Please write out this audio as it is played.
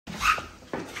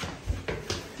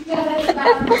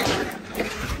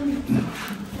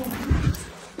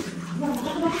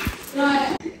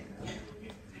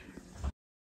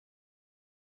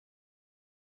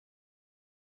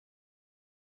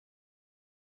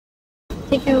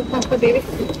Take your passport, baby.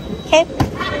 Okay.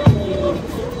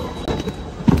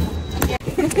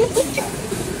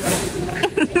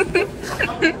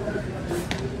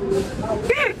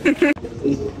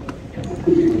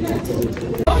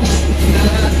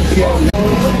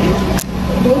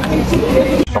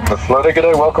 From the flooding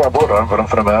today, welcome aboard. I'm going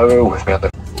from with me on the.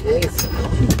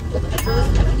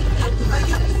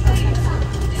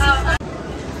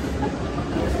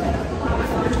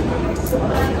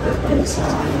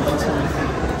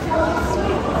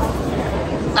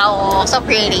 Oh, so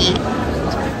pretty.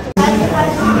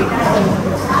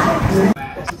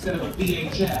 Instead of a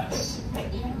VHS.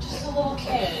 Just a little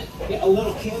kid. Yeah, a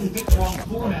little kid picked the wrong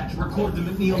format to record the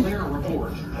McNeil Lehrer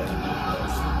report.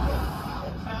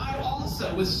 I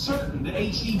also was certain that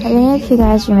HD. I don't know if you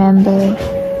guys remember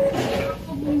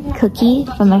Cookie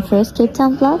from my first Cape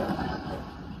Town vlog.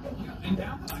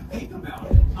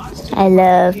 I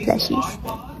love plushies.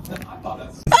 Oh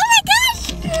my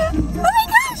gosh! Oh my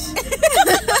gosh!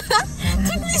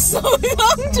 Took me so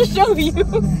long to show you.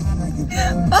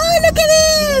 Oh, look at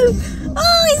him!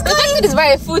 Oh, he's going. The fact that it's by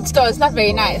a food store is not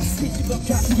very nice.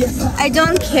 I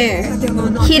don't care.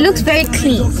 He looks very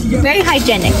clean, very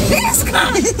hygienic.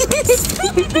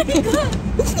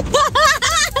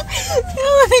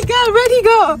 Oh my god, where'd he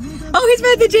go? Oh, he's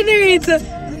by the generator.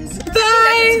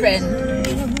 Bye. Friend.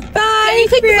 Bye. Can you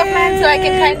pick this up, man, so I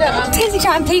can kind of. Tansy,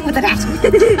 I'm playing with the rat. Oh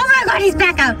my god, he's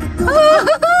back out. Oh,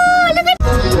 look at.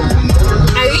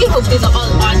 I really hope these are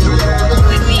all on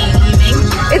when we're leaving.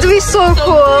 It'll be so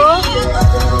cool.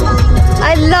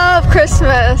 I love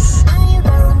Christmas.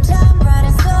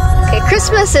 Okay,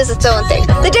 Christmas is its own thing.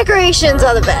 The decorations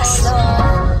are the best.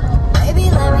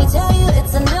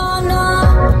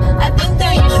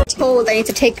 Told I need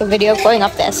to take a video of going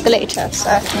up the escalator, so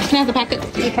Can I have the packet?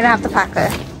 you can have the packer.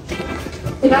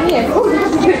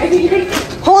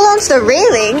 Hold on to the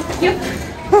railing? Yep.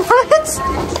 What?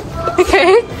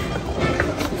 Okay.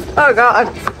 Oh god.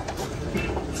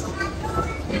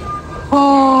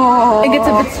 Oh. It gets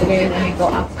a bit scary when we go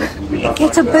up. It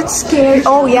gets a bit scary.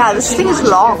 Oh yeah, this thing is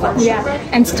long. Yeah.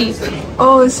 And steep.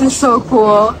 Oh, this is so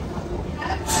cool.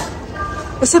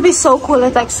 This would be so cool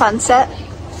at like sunset.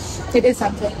 It is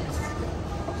something.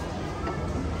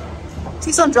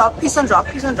 Please don't drop, please don't drop,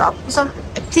 please don't drop,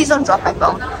 please don't drop my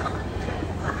phone.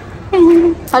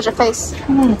 How's your face?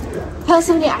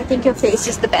 Personally, I think your face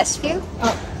is the best view.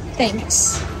 Oh,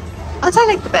 thanks. Aren't I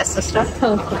like the best sister?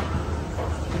 Oh.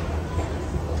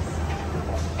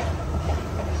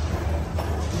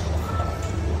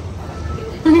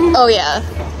 Oh yeah.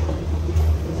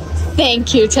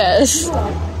 Thank you, Tess.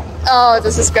 Oh,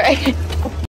 this is great.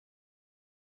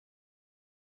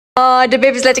 Oh, the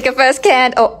baby's letting her first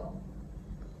can. Oh.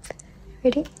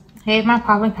 Ready? Hey, my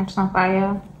apartment catches on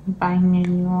fire. I'm buying me a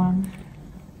new one.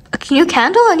 Can you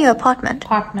candle on your apartment?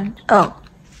 Apartment. Oh.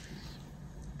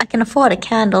 I can afford a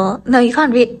candle. No, you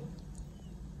can't read.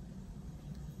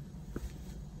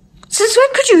 Since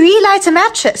when could you relight a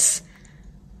mattress?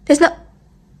 There's no...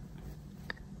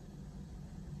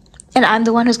 And I'm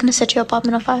the one who's gonna set your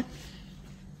apartment on fire.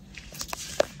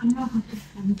 I know how to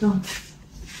handle.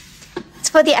 It's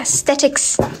for the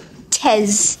aesthetics,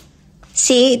 Tez.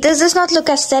 See, does this not look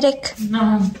aesthetic?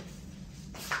 No.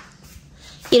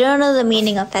 You don't know the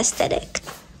meaning of aesthetic.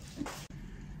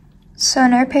 So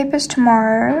no papers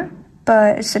tomorrow,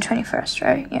 but it's the 21st,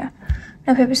 right? Yeah.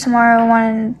 No papers tomorrow,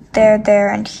 one there,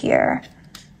 and here.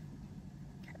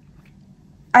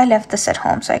 I left this at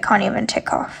home, so I can't even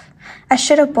tick off. I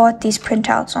should have bought these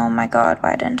printouts. Oh my god,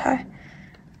 why didn't I?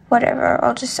 Whatever,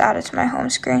 I'll just add it to my home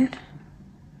screen.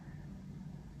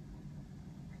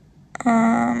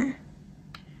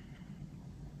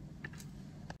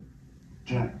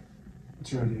 Jack,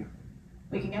 what's your idea?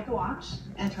 We can get the watch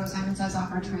and throw Simon Says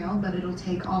off our trail, but it'll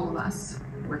take all of us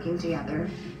working together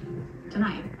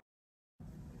tonight.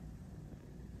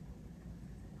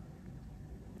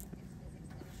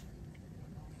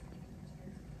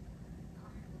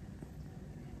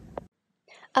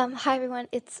 Hi everyone,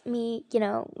 it's me,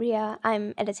 Reya.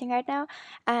 I'm editing right now,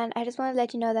 and I just want to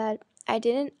let you know that I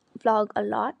didn't vlog a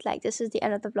lot. Like, this is the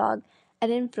end of the vlog. I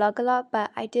didn't vlog a lot,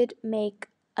 but I did make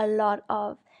a lot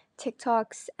of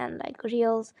TikToks and like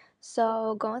reels.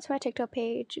 So go onto my TikTok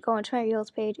page, go onto my reels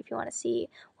page if you want to see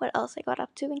what else I got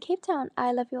up to in Cape Town.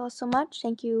 I love you all so much.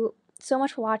 Thank you so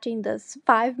much for watching this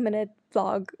 5-minute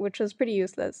vlog, which was pretty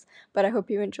useless, but I hope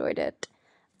you enjoyed it.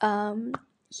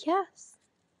 Yes.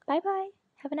 Bye bye.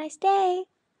 Have a nice day.